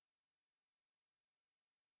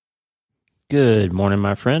Good morning,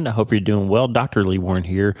 my friend. I hope you're doing well. Dr. Lee Warren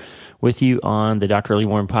here with you on the Dr. Lee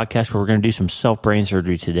Warren podcast, where we're going to do some self-brain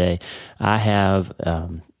surgery today. I have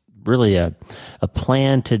really a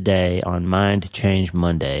plan today on Mind Change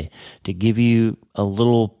Monday to give you a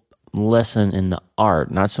little lesson in the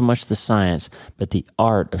art, not so much the science, but the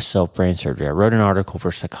art of self-brain surgery. I wrote an article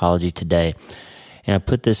for Psychology Today, and I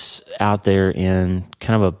put this out there in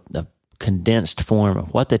kind of a condensed form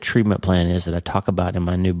of what the treatment plan is that I talk about in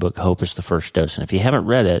my new book, Hope is the First Dose. And if you haven't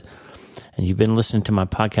read it, and you've been listening to my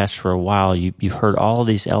podcast for a while, you've heard all of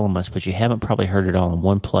these elements, but you haven't probably heard it all in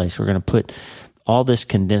one place. We're going to put all this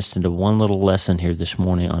condensed into one little lesson here this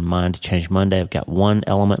morning on Mind Change Monday. I've got one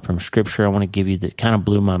element from Scripture I want to give you that kind of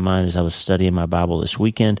blew my mind as I was studying my Bible this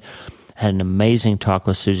weekend. I had an amazing talk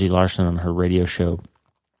with Susie Larson on her radio show,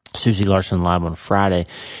 Susie Larson Live, on Friday,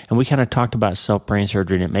 and we kind of talked about self-brain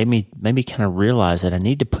surgery, and it made me kind of realize that I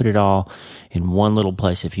need to put it all in one little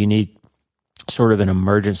place. If you need sort of an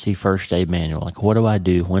emergency first aid manual, like what do I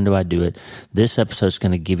do, when do I do it, this episode is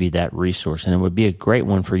going to give you that resource, and it would be a great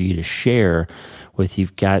one for you to share with.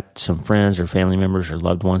 You've got some friends or family members or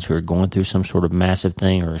loved ones who are going through some sort of massive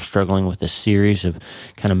thing or are struggling with a series of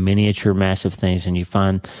kind of miniature massive things, and you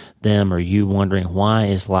find them or you wondering, why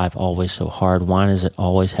is life always so hard? Why does it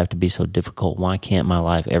always have to be so difficult? Why can't my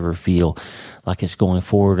life ever feel like it's going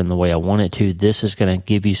forward in the way I want it to? This is going to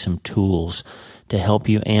give you some tools to help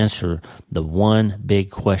you answer the one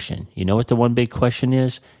big question. You know what the one big question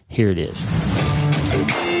is? Here it is.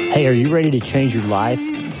 Hey, are you ready to change your life?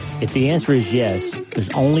 If the answer is yes, there's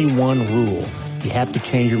only one rule. You have to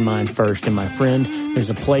change your mind first. And my friend, there's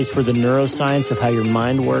a place where the neuroscience of how your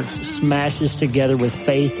mind works smashes together with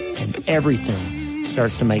faith, and everything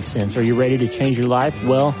starts to make sense. Are you ready to change your life?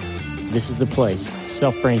 Well, this is the place,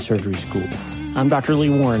 Self-Brain Surgery School. I'm Dr. Lee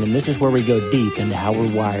Warren, and this is where we go deep into how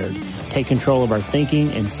we're wired, take control of our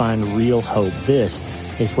thinking, and find real hope. This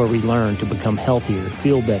is where we learn to become healthier,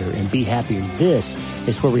 feel better, and be happier. This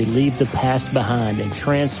is where we leave the past behind and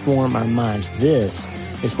transform our minds. This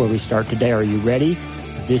is where we start today. Are you ready?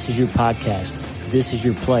 This is your podcast. This is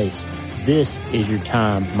your place. This is your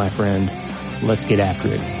time, my friend. Let's get after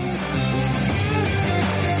it.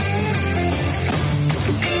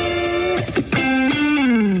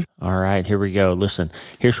 All right, here we go. Listen,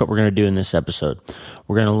 here's what we're going to do in this episode.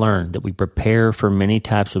 We're going to learn that we prepare for many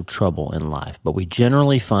types of trouble in life, but we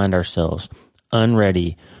generally find ourselves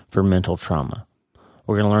unready for mental trauma.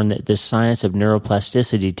 We're going to learn that this science of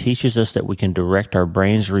neuroplasticity teaches us that we can direct our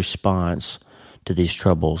brain's response to these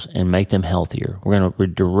troubles and make them healthier. We're going to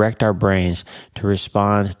direct our brains to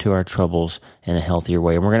respond to our troubles in a healthier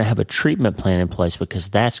way. And we're going to have a treatment plan in place, because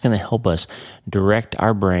that's going to help us direct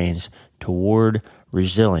our brains toward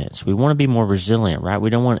resilience. We want to be more resilient, right? We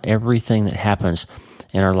don't want everything that happens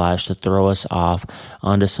in our lives to throw us off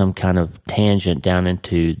onto some kind of tangent down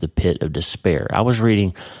into the pit of despair. I was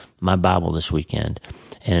reading my Bible this weekend,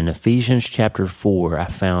 and in Ephesians chapter 4, I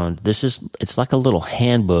found it's like a little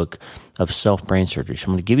handbook of self-brain surgery. So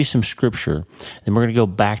I'm going to give you some scripture, then we're going to go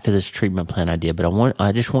back to this treatment plan idea, but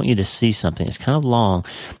I just want you to see something. It's kind of long,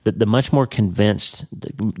 but the much more condensed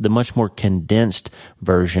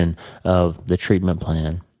version of the treatment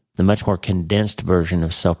plan, the much more condensed version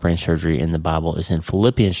of self-brain surgery in the Bible is in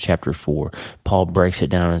Philippians chapter 4. Paul breaks it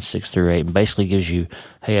down in 6 through 8 and basically gives you,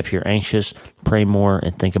 hey, if you're anxious, pray more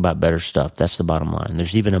and think about better stuff. That's the bottom line.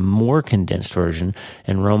 There's even a more condensed version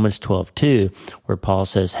in Romans 12:2, where Paul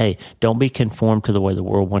says, hey, don't be conformed to the way the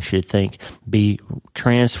world wants you to think. Be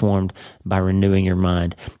transformed by renewing your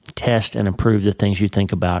mind. Test and improve the things you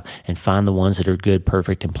think about and find the ones that are good,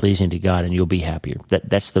 perfect, and pleasing to God, and you'll be happier.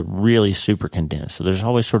 That's the really super condensed. So there's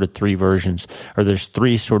always sort of three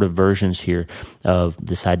sort of versions here of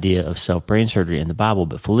this idea of self-brain surgery in the Bible.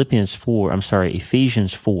 But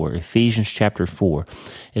Ephesians chapter 4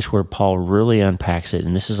 is where Paul really unpacks it.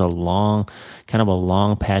 And this is a long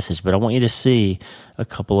passage, but I want you to see a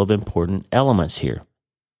couple of important elements here.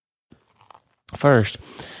 First,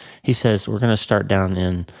 he says, we're going to start down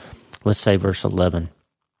in, let's say, verse 11.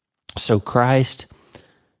 So Christ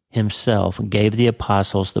himself gave the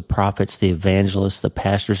apostles, the prophets, the evangelists, the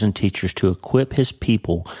pastors, and teachers to equip his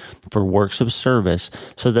people for works of service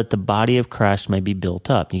so that the body of Christ may be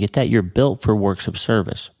built up. You get that? You're built for works of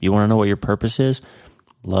service. You want to know what your purpose is?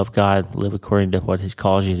 Love God, live according to what he's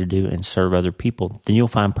calls you to do, and serve other people. Then you'll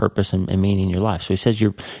find purpose and meaning in your life. So he says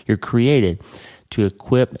you're created to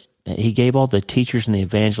equip. He gave all the teachers and the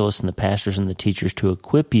evangelists and the pastors and the teachers to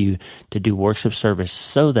equip you to do works of service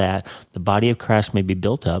so that the body of Christ may be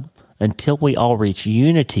built up until we all reach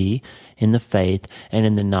unity in the faith and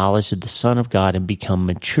in the knowledge of the Son of God and become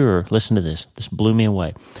mature. Listen to this. This blew me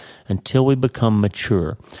away. until we become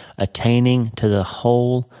mature, attaining to the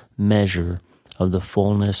whole measure of the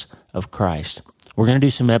fullness of Christ. We're going to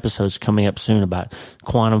do some episodes coming up soon about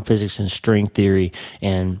quantum physics and string theory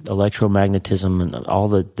and electromagnetism and all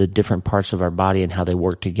the different parts of our body and how they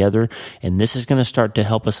work together. And this is going to start to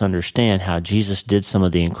help us understand how Jesus did some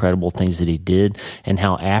of the incredible things that he did, and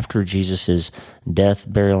how after Jesus' death,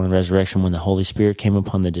 burial, and resurrection, when the Holy Spirit came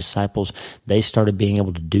upon the disciples, they started being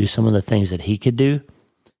able to do some of the things that he could do.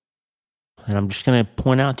 And I'm just going to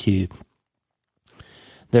point out to you,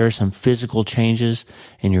 there are some physical changes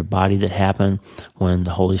in your body that happen when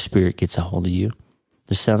the Holy Spirit gets a hold of you.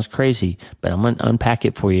 This sounds crazy, but I'm going to unpack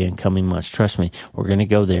it for you in coming months. Trust me, we're going to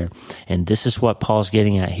go there. And this is what Paul's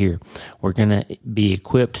getting at here. We're going to be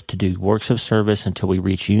equipped to do works of service until we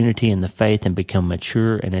reach unity in the faith and become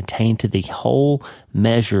mature and attain to the whole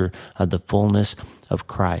measure of the fullness of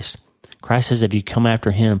Christ. Christ says if you come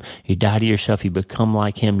after him, you die to yourself, you become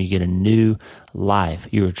like him, you get a new life.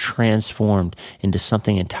 You are transformed into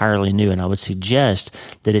something entirely new. And I would suggest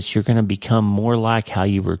that you're going to become more like how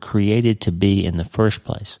you were created to be in the first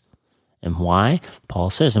place. And why?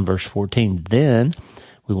 Paul says in verse 14, then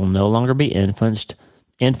we will no longer be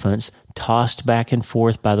infants, tossed back and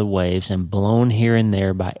forth by the waves and blown here and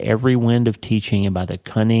there by every wind of teaching and by the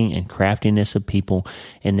cunning and craftiness of people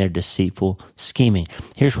in their deceitful scheming.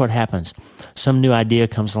 Here's what happens. Some new idea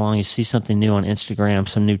comes along. You see something new on Instagram.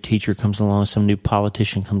 Some new teacher comes along. Some new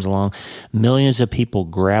politician comes along. Millions of people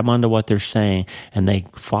grab onto what they're saying and they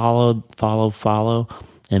follow.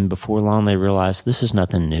 And before long, they realize this is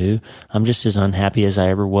nothing new. I'm just as unhappy as I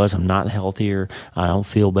ever was. I'm not healthier. I don't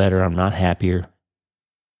feel better. I'm not happier.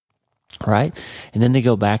 Right? And then they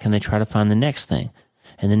go back and they try to find the next thing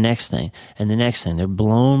and the next thing and the next thing. They're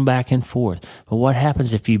blown back and forth. But what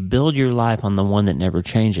happens if you build your life on the one that never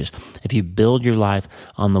changes? If you build your life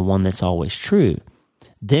on the one that's always true,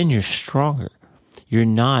 then you're stronger. You're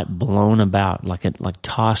not blown about like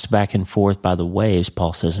tossed back and forth by the waves,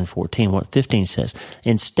 Paul says in 14. What 15 says.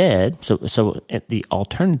 Instead, so the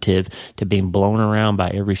alternative to being blown around by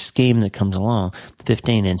every scheme that comes along,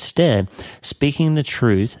 15, instead, speaking the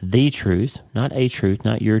truth, not a truth,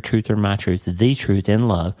 not your truth or my truth, the truth in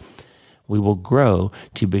love, we will grow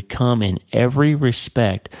to become in every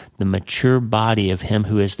respect the mature body of him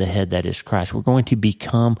who is the head, that is Christ. We're going to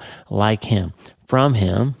become like him. From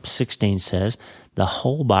him, 16 says, the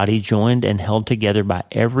whole body joined and held together by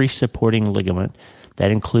every supporting ligament,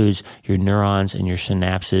 that includes your neurons and your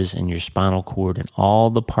synapses and your spinal cord and all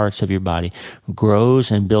the parts of your body,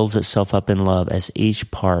 grows and builds itself up in love as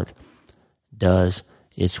each part does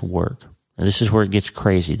its work. And this is where it gets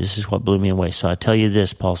crazy. This is what blew me away. So I tell you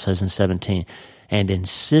this, Paul says in 17, and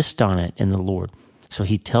insist on it in the Lord. So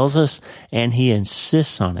he tells us and he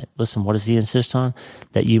insists on it. Listen, what does he insist on?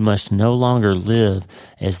 That you must no longer live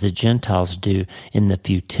as the Gentiles do in the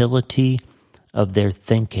futility of their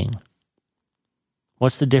thinking.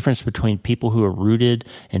 What's the difference between people who are rooted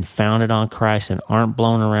and founded on Christ and aren't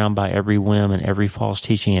blown around by every whim and every false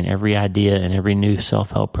teaching and every idea and every new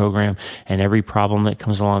self-help program and every problem that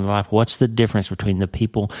comes along in life? What's the difference between the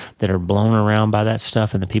people that are blown around by that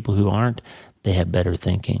stuff and the people who aren't? They have better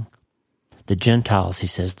thinking. The Gentiles, he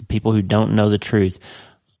says, the people who don't know the truth,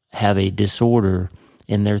 have a disorder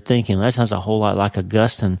in their thinking. That sounds a whole lot like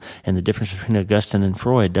Augustine and the difference between Augustine and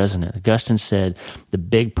Freud, doesn't it? Augustine said the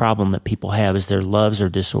big problem that people have is their loves are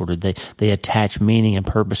disordered. They attach meaning and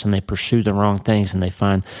purpose and they pursue the wrong things, and they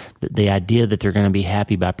find that the idea that they're going to be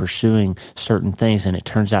happy by pursuing certain things, and it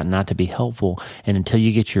turns out not to be helpful. And until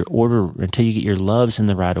you get your loves in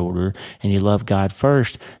the right order and you love God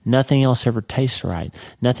first, nothing else ever tastes right.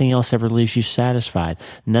 Nothing else ever leaves you satisfied.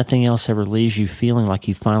 Nothing else ever leaves you feeling like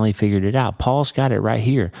you finally figured it out. Paul's got it right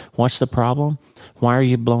here. What's the problem? Why are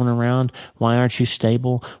you blown around? Why aren't you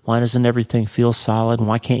stable? Why doesn't everything feel solid?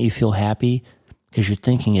 Why can't you feel happy? Because your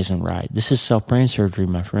thinking isn't right. This is self-brain surgery,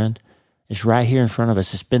 my friend. It's right here in front of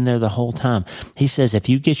us. It's been there the whole time. He says if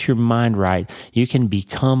you get your mind right, you can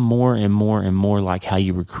become more and more and more like how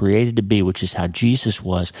you were created to be, which is how Jesus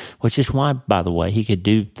was, which is why, by the way, he could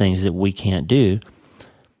do things that we can't do.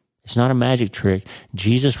 It's not a magic trick.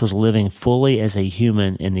 Jesus was living fully as a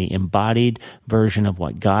human in the embodied version of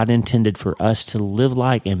what God intended for us to live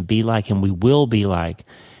like and be like, and we will be like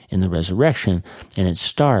in the resurrection. And it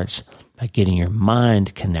starts by getting your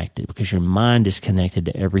mind connected, because your mind is connected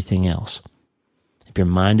to everything else. If your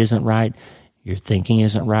mind isn't right, your thinking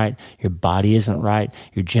isn't right, your body isn't right,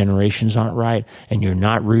 your generations aren't right, and you're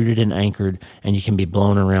not rooted and anchored, and you can be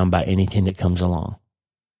blown around by anything that comes along.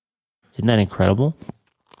 Isn't that incredible?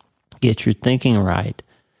 Get your thinking right,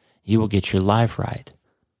 you will get your life right.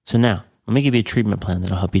 So now, Let me give you a treatment plan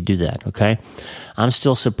that'll help you do that, okay? I'm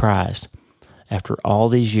still surprised after all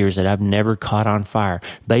these years that I've never caught on fire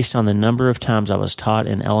based on the number of times I was taught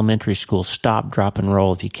in elementary school, stop, drop, and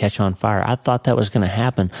roll if you catch on fire. I thought that was going to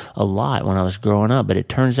happen a lot when I was growing up, but it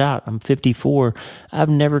turns out I'm 54. I've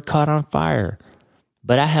never caught on fire.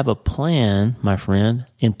 But I have a plan, my friend,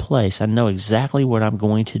 in place. I know exactly what I'm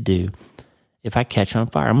going to do if I catch on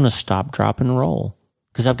fire. I'm going to stop, drop, and roll.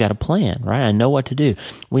 Because I've got a plan, right? I know what to do.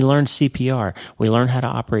 We learned CPR. We learned how to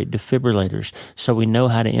operate defibrillators. So we know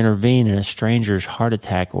how to intervene in a stranger's heart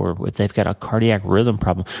attack or if they've got a cardiac rhythm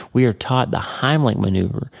problem. We are taught the Heimlich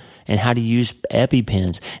maneuver and how to use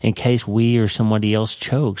EpiPens in case we or somebody else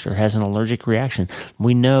chokes or has an allergic reaction.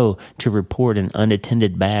 We know to report an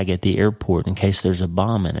unattended bag at the airport in case there's a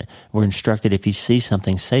bomb in it. We're instructed if you see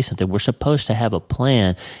something, say something. We're supposed to have a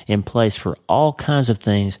plan in place for all kinds of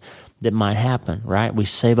things that might happen, right? We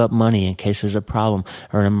save up money in case there's a problem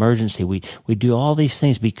or an emergency. We do all these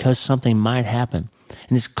things because something might happen.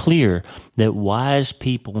 And it's clear that wise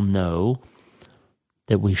people know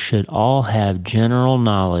that we should all have general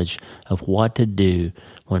knowledge of what to do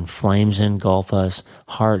when flames engulf us,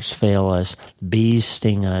 hearts fail us, bees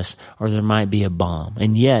sting us, or there might be a bomb.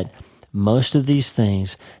 And yet, most of these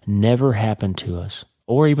things never happen to us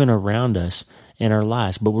or even around us in our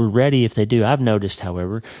lives, but we're ready if they do. I've noticed,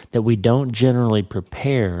 however, that we don't generally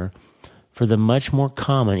prepare for the much more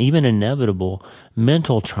common, even inevitable,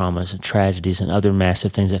 mental traumas and tragedies and other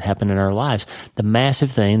massive things that happen in our lives. The massive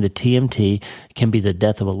thing, the TMT, can be the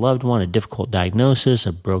death of a loved one, a difficult diagnosis,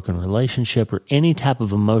 a broken relationship, or any type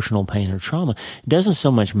of emotional pain or trauma. It doesn't so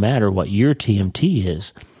much matter what your TMT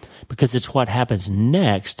is, because it's what happens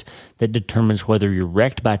next that determines whether you're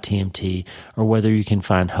wrecked by TMT or whether you can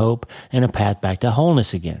find hope and a path back to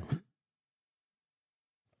wholeness again.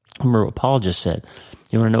 Remember what Paul just said.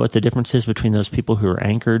 You want to know what the difference is between those people who are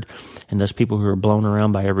anchored and those people who are blown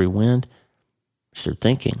around by every wind? It's their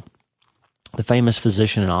thinking. The famous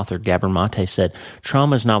physician and author Gabor Mate said,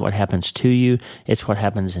 trauma is not what happens to you, it's what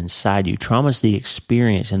happens inside you. Trauma is the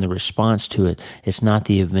experience and the response to it. It's not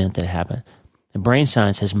the event that happened. And brain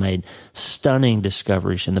science has made stunning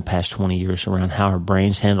discoveries in the past 20 years around how our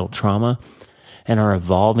brains handle trauma, and our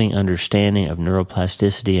evolving understanding of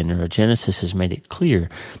neuroplasticity and neurogenesis has made it clear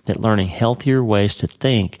that learning healthier ways to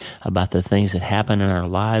think about the things that happen in our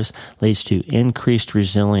lives leads to increased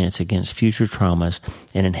resilience against future traumas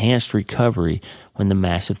and enhanced recovery when the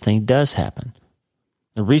massive thing does happen.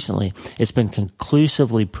 Recently, it's been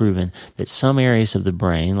conclusively proven that some areas of the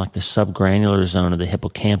brain, like the subgranular zone of the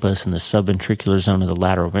hippocampus and the subventricular zone of the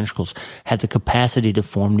lateral ventricles, have the capacity to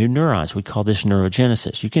form new neurons. We call this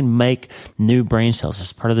neurogenesis. You can make new brain cells.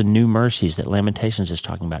 It's part of the new mercies that Lamentations is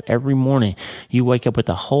talking about. Every morning, you wake up with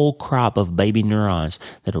a whole crop of baby neurons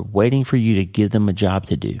that are waiting for you to give them a job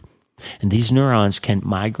to do. And these neurons can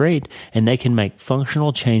migrate and they can make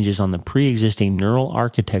functional changes on the pre-existing neural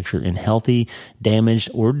architecture in healthy, damaged,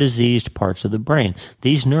 or diseased parts of the brain.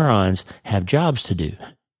 These neurons have jobs to do.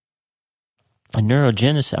 And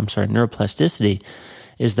neuroplasticity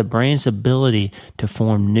is the brain's ability to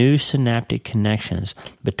form new synaptic connections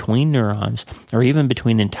between neurons or even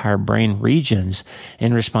between entire brain regions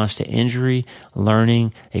in response to injury,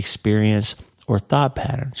 learning, experience, or thought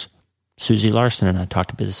patterns. Susie Larson and I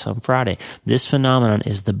talked about this on Friday. This phenomenon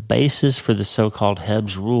is the basis for the so-called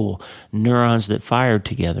Hebb's rule. Neurons that fire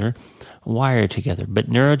together wire together. But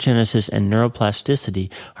neurogenesis and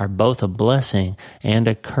neuroplasticity are both a blessing and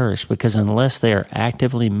a curse, because unless they are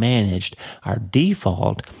actively managed, our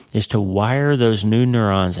default is to wire those new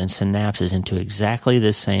neurons and synapses into exactly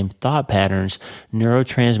the same thought patterns,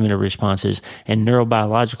 neurotransmitter responses, and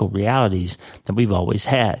neurobiological realities that we've always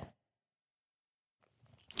had.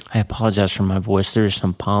 I apologize for my voice. There is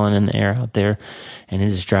some pollen in the air out there, and it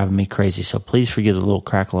is driving me crazy. So please forgive the little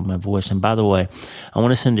crackle of my voice. And by the way, I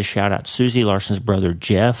want to send a shout out. Susie Larson's brother,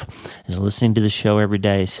 Jeff, is listening to the show every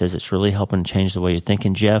day. He says it's really helping change the way you're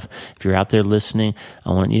thinking. Jeff, if you're out there listening, I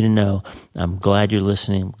want you to know I'm glad you're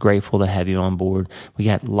listening. I'm grateful to have you on board. We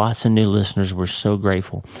got lots of new listeners. We're so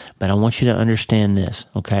grateful. But I want you to understand this,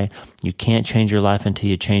 okay? You can't change your life until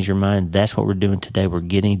you change your mind. That's what we're doing today. We're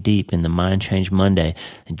getting deep in the Mind Change Monday.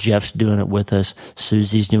 And Jeff's doing it with us.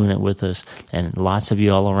 Susie's doing it with us. And lots of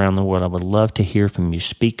you all around the world. I would love to hear from you.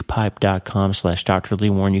 Speakpipe.com/Dr. Lee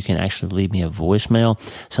Warren. You can actually leave me a voicemail.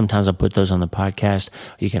 Sometimes I put those on the podcast.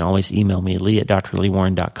 You can always email me,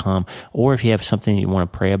 lee@drleewarren.com. Or if you have something you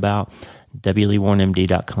want to pray about,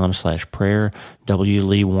 wleewarrenmd.com/prayer.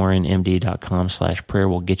 wleewarrenmd.com/prayer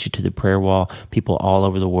will get you to the prayer wall. People all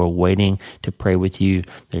over the world waiting to pray with you.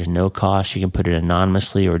 There's no cost. You can put it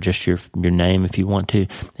anonymously or just your name if you want to,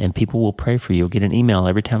 and people will pray for you. You'll get an email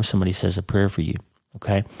every time somebody says a prayer for you.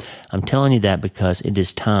 Okay? I'm telling you that because it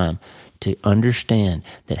is time to understand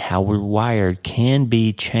that how we're wired can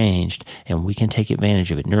be changed and we can take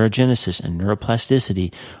advantage of it. Neurogenesis and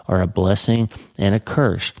neuroplasticity are a blessing and a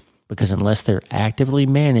curse because unless they're actively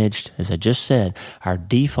managed, as I just said, our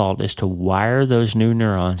default is to wire those new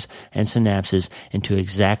neurons and synapses into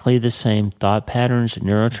exactly the same thought patterns,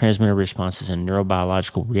 neurotransmitter responses, and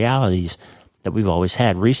neurobiological realities that we've always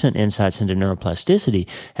had. Recent insights into neuroplasticity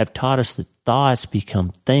have taught us that thoughts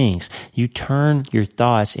become things. You turn your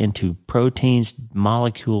thoughts into proteins,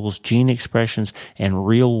 molecules, gene expressions, and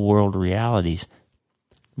real-world realities.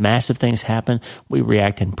 Massive things happen. We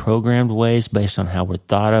react in programmed ways based on how we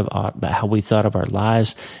thought of our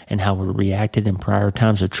lives and how we reacted in prior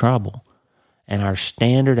times of trouble. And our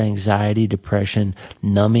standard anxiety, depression,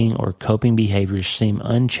 numbing, or coping behaviors seem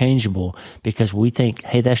unchangeable because we think,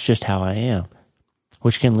 hey, that's just how I am,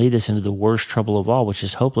 which can lead us into the worst trouble of all, which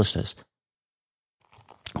is hopelessness.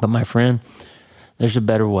 But my friend, there's a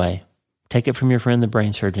better way. Take it from your friend, the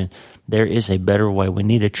brain surgeon. There is a better way. We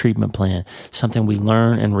need a treatment plan, something we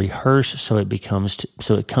learn and rehearse so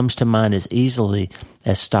it comes to mind as easily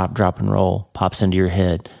as stop, drop, and roll pops into your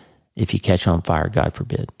head if you catch on fire, God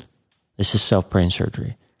forbid. This is self-brain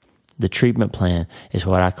surgery. The treatment plan is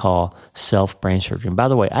what I call self-brain surgery. And by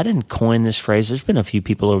the way, I didn't coin this phrase. There's been a few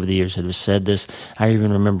people over the years that have said this. I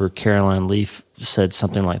even remember Caroline Leaf said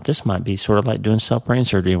something like, this might be sort of like doing self-brain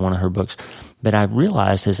surgery in one of her books. But I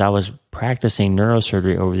realized as I was practicing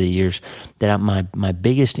neurosurgery over the years that my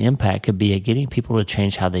biggest impact could be at getting people to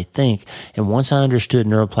change how they think. And once I understood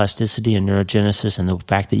neuroplasticity and neurogenesis and the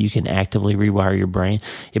fact that you can actively rewire your brain,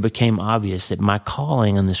 it became obvious that my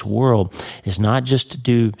calling in this world is not just to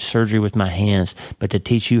do surgery with my hands, but to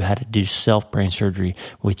teach you how to do self-brain surgery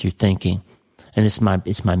with your thinking. And it's my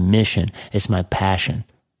mission. It's my passion.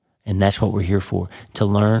 And that's what we're here for, to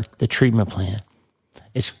learn the treatment plan.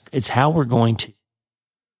 It's how we're going to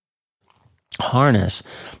harness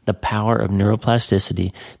the power of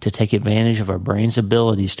neuroplasticity to take advantage of our brain's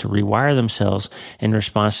abilities to rewire themselves in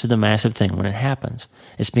response to the massive thing when it happens.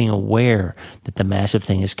 It's being aware that the massive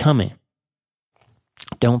thing is coming.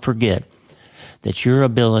 Don't forget that your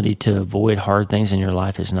ability to avoid hard things in your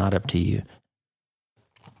life is not up to you.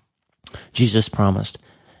 Jesus promised,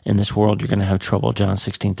 in this world you're going to have trouble, John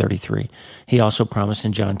 16:33. He also promised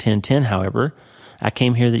in John 10:10, however, I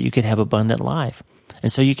came here that you could have abundant life.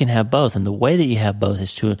 And so you can have both. And the way that you have both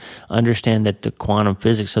is to understand that the quantum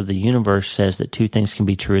physics of the universe says that two things can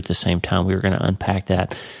be true at the same time. We're going to unpack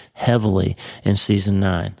that heavily in season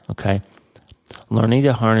 9, okay? Learning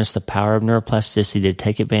to harness the power of neuroplasticity to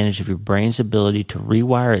take advantage of your brain's ability to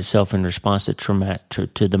rewire itself in response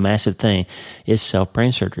to the massive thing is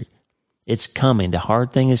self-brain surgery. It's coming. The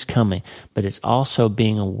hard thing is coming, but it's also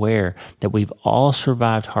being aware that we've all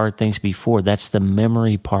survived hard things before. That's the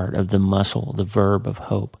memory part of the muscle, the verb of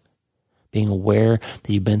hope. Being aware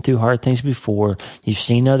that you've been through hard things before. You've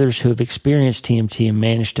seen others who have experienced TMT and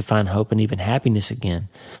managed to find hope and even happiness again.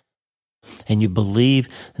 And you believe,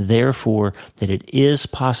 therefore, that it is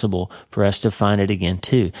possible for us to find it again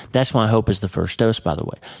too. That's why hope is the first dose, by the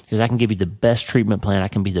way, because I can give you the best treatment plan. I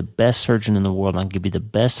can be the best surgeon in the world. I can give you the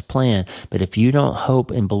best plan. But if you don't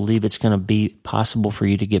hope and believe it's going to be possible for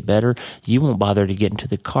you to get better, you won't bother to get into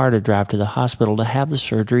the car to drive to the hospital to have the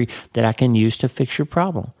surgery that I can use to fix your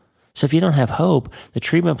problem. So if you don't have hope, the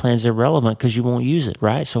treatment plan is irrelevant because you won't use it,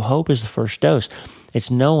 right? So hope is the first dose. It's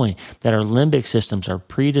knowing that our limbic systems are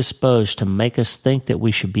predisposed to make us think that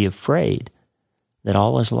we should be afraid, that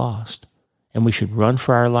all is lost, and we should run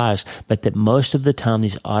for our lives, but that most of the time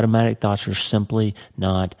these automatic thoughts are simply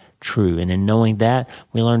not true. And in knowing that,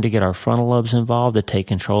 we learn to get our frontal lobes involved to take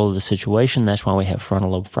control of the situation. That's why we have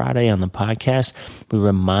Frontal Lobe Friday on the podcast. We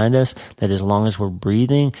remind us that as long as we're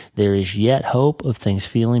breathing, there is yet hope of things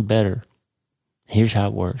feeling better. Here's how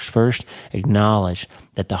it works. First, acknowledge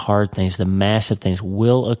that the hard things, the massive things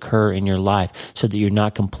will occur in your life so that you're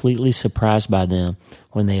not completely surprised by them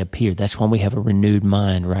when they appear. That's when we have a renewed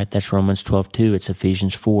mind, right? That's Romans 12:2. It's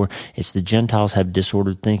Ephesians 4. It's the Gentiles have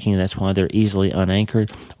disordered thinking. That's why they're easily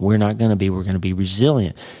unanchored. We're not going to be. We're going to be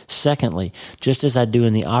resilient. Secondly, just as I do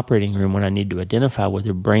in the operating room when I need to identify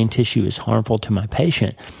whether brain tissue is harmful to my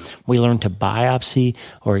patient, we learn to biopsy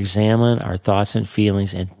or examine our thoughts and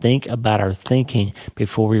feelings and think about our thinking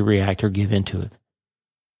before we react or give into it.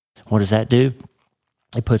 What does that do?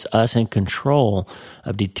 It puts us in control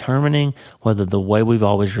of determining whether the way we've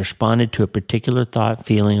always responded to a particular thought,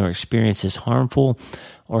 feeling, or experience is harmful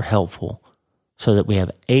or helpful, so that we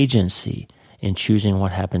have agency in choosing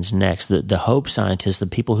what happens next. The hope scientists, the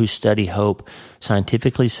people who study hope,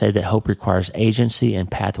 scientifically say that hope requires agency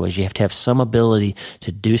and pathways. You have to have some ability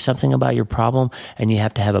to do something about your problem, and you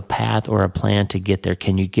have to have a path or a plan to get there.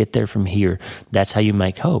 Can you get there from here? That's how you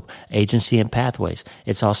make hope. Agency and pathways.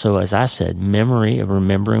 It's also, as I said, memory of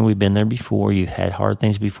remembering we've been there before. You've had hard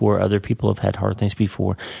things before. Other people have had hard things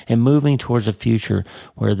before. And moving towards a future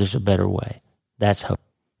where there's a better way. That's hope.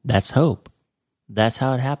 That's hope. That's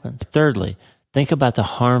how it happens. Thirdly, think about the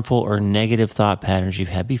harmful or negative thought patterns you've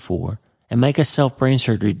had before and make a self-brain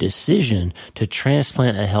surgery decision to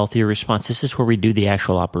transplant a healthier response. This is where we do the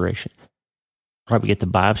actual operation. Right, we get the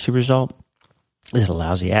biopsy result. Is it a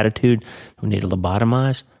lousy attitude we need to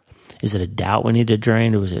lobotomize? Is it a doubt we need to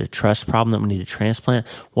drain, or is it a trust problem that we need to transplant?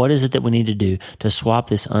 What is it that we need to do to swap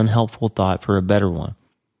this unhelpful thought for a better one?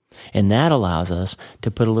 And that allows us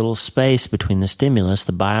to put a little space between the stimulus,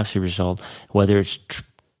 the biopsy result, whether it's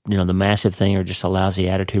the massive thing or just a lousy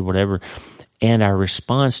attitude, whatever, and our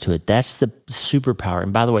response to it. That's the superpower.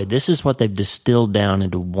 And by the way, this is what they've distilled down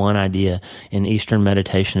into one idea in Eastern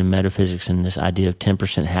meditation and metaphysics, and this idea of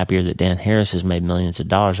 10% happier that Dan Harris has made millions of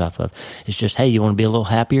dollars off of. It's just, hey, you want to be a little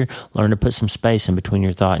happier? Learn to put some space in between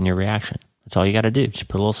your thought and your reaction. That's all you got to do. Just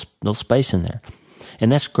put a little space in there.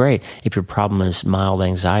 And that's great. If your problem is mild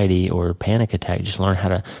anxiety or panic attack, just learn how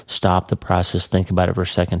to stop the process, think about it for a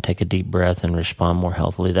second, take a deep breath, and respond more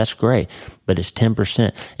healthily. That's great. But it's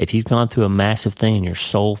 10%. If you've gone through a massive thing and your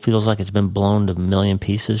soul feels like it's been blown to a million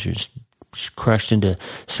pieces, you're just crushed into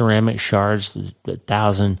ceramic shards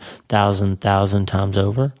 1,000 times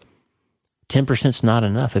over, 10% is not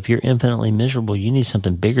enough. If you're infinitely miserable, you need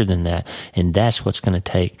something bigger than that. And that's what's going to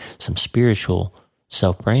take some spiritual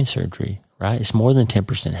self-brain surgery. Right? It's more than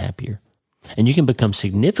 10% happier. And you can become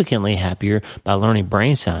significantly happier by learning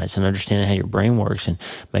brain science and understanding how your brain works and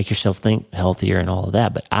make yourself think healthier and all of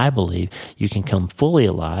that. But I believe you can come fully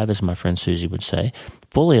alive, as my friend Susie would say,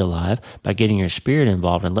 fully alive by getting your spirit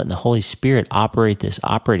involved and letting the Holy Spirit operate this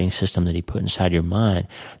operating system that he put inside your mind.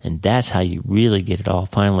 And that's how you really get it all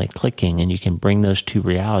finally clicking. And you can bring those two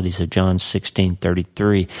realities of John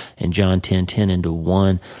 16:33 and John 10:10 into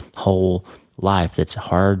one whole life that's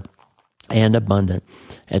hard and abundant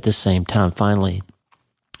at the same time. Finally,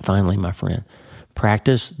 my friend,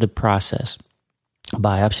 practice the process.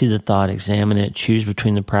 Biopsy the thought, examine it, choose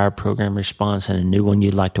between the prior program response and a new one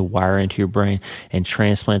you'd like to wire into your brain, and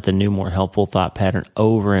transplant the new, more helpful thought pattern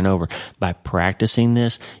over and over. By practicing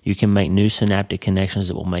this, you can make new synaptic connections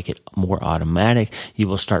that will make it more automatic. You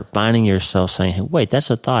will start finding yourself saying, hey, wait, that's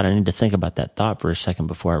a thought. I need to think about that thought for a second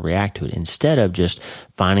before I react to it, instead of just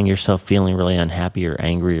finding yourself feeling really unhappy or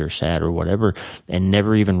angry or sad or whatever, and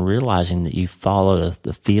never even realizing that you followed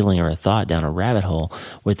the feeling or a thought down a rabbit hole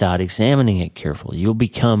without examining it carefully. You'll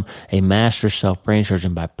become a master self-brain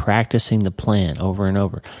surgeon by practicing the plan over and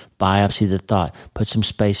over. Biopsy the thought, put some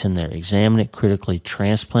space in there, examine it critically,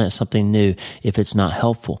 transplant something new if it's not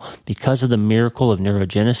helpful. Because of the miracle of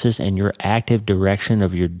neurogenesis and your active direction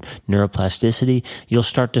of your neuroplasticity, you'll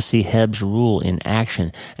start to see Hebb's rule in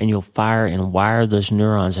action, and you'll fire and wire those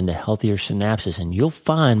neurons into healthier synapses. And you'll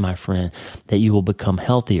find, my friend, that you will become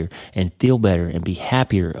healthier and feel better and be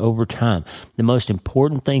happier over time. The most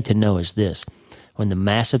important thing to know is this. When the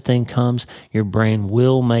massive thing comes, your brain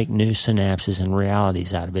will make new synapses and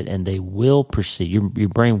realities out of it, and they will proceed. Your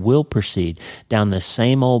brain will proceed down the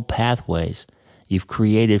same old pathways you've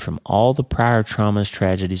created from all the prior traumas,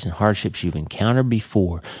 tragedies, and hardships you've encountered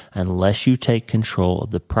before, unless you take control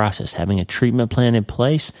of the process. Having a treatment plan in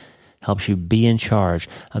place helps you be in charge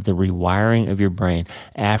of the rewiring of your brain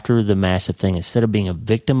after the massive thing. Instead of being a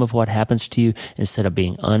victim of what happens to you, instead of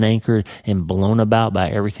being unanchored and blown about by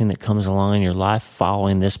everything that comes along in your life,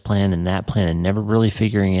 following this plan and that plan and never really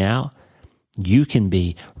figuring it out, you can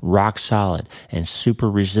be rock solid and super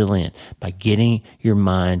resilient by getting your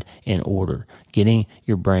mind in order, getting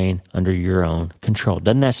your brain under your own control.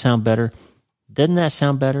 Doesn't that sound better? Doesn't that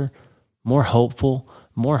sound better? More hopeful?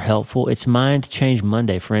 More helpful. It's Mind Change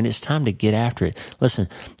Monday, friend. It's time to get after it. Listen,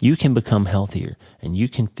 you can become healthier and you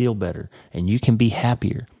can feel better and you can be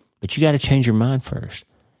happier, but you got to change your mind first.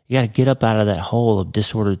 You got to get up out of that hole of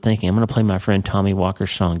disordered thinking. I'm going to play my friend Tommy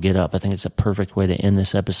Walker's song, Get Up. I think it's a perfect way to end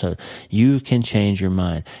this episode. You can change your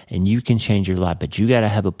mind and you can change your life, but you got to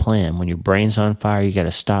have a plan. When your brain's on fire, you got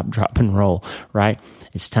to stop, drop, and roll, right?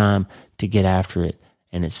 It's time to get after it,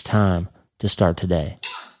 and it's time to start today.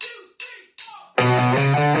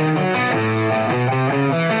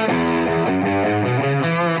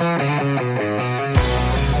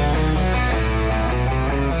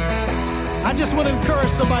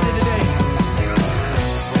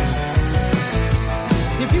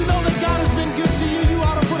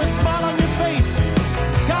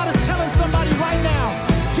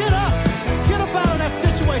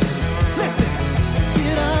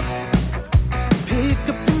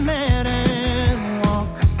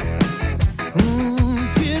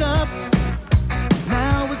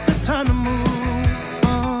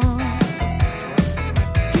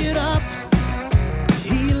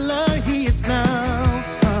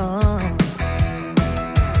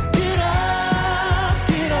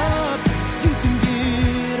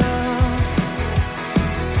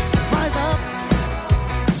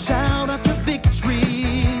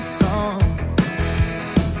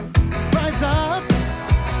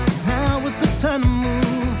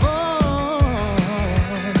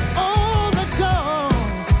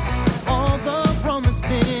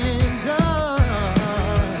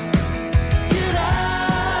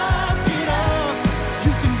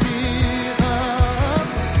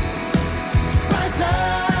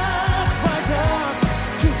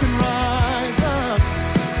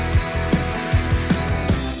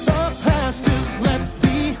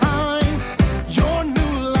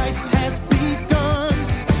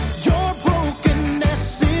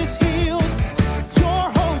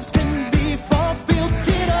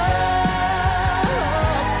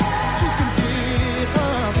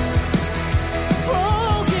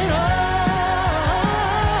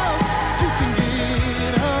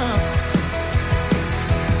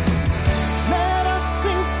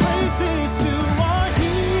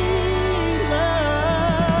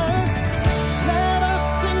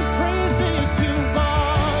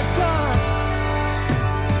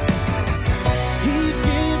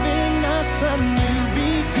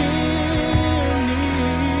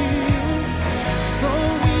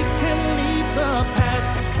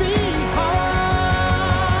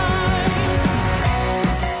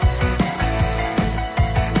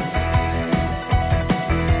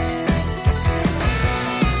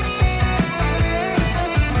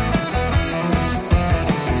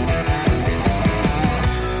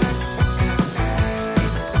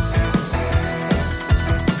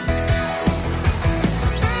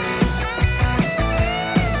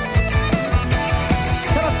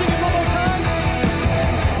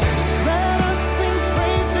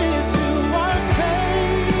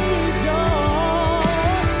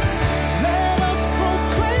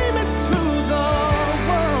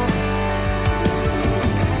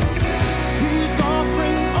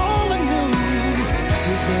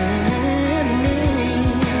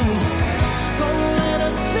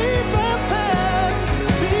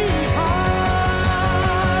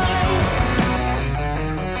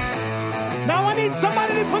 need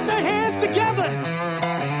somebody to put their hands together.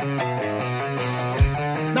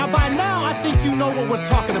 Now, by now, I think you know what we're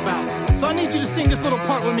talking about. So I need you to sing this little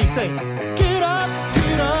part with me. Say, get up,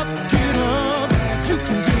 get up, get up. You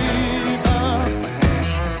can get up.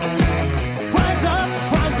 Rise up,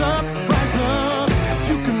 rise up, rise up.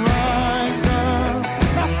 You can rise up.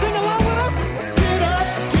 Now sing along with us. Get up,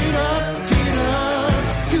 get up, get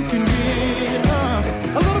up. You can get up.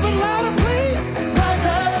 A little bit louder, please. Rise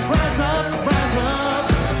up, rise up, rise up.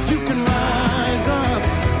 You can rise up.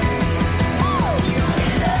 You can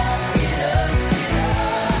get up, get up, get up.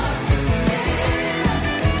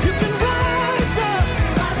 You can rise up. Rise up,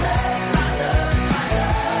 rise up, rise up.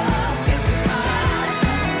 You can rise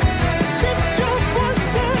up. Lift your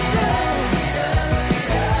voice and say, get up,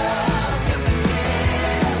 get up. You can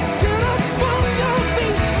get up on your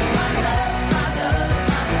feet. Rise up, rise up, rise up.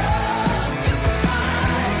 You can rise up.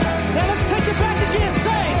 Now let's take it back again.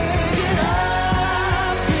 Say, get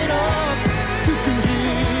up, get up. You can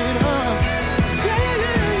get up. Yeah,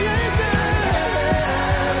 yeah, yeah, yeah.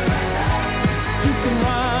 You can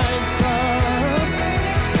rise up.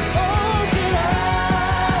 Oh, get up.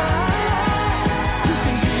 You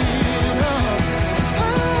can get up. Oh,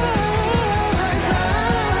 rise up.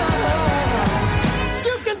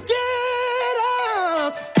 You can get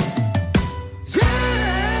up. Yeah.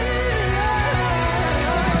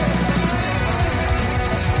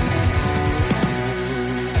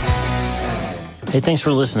 Hey, thanks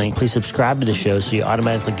for listening. Please subscribe to the show so you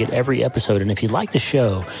automatically get every episode. And if you like the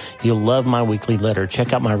show, you'll love my weekly letter.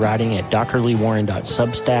 Check out my writing at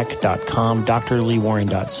drleewarren.substack.com,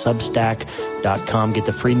 drleewarren.substack.com. Get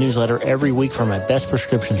the free newsletter every week for my best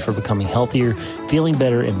prescriptions for becoming healthier, feeling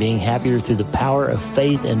better, and being happier through the power of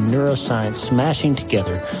faith and neuroscience smashing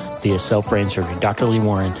together via self-brain surgery.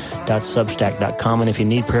 drleewarren.substack.com. And if you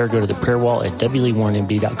need prayer, go to the prayer wall at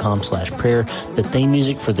wleewarrenmd.com/prayer. The theme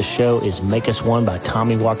music for the show is Make Us One by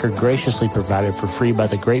Tommy Walker, graciously provided for free by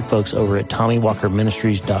the great folks over at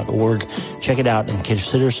TommyWalkerMinistries.org. Check it out and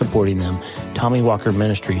consider supporting them.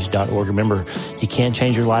 TommyWalkerMinistries.org. Remember, you can't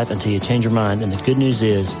change your life until you change your mind. And the good news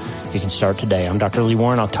is you can start today. I'm Dr. Lee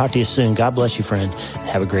Warren. I'll talk to you soon. God bless you, friend.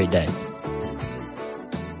 Have a great day.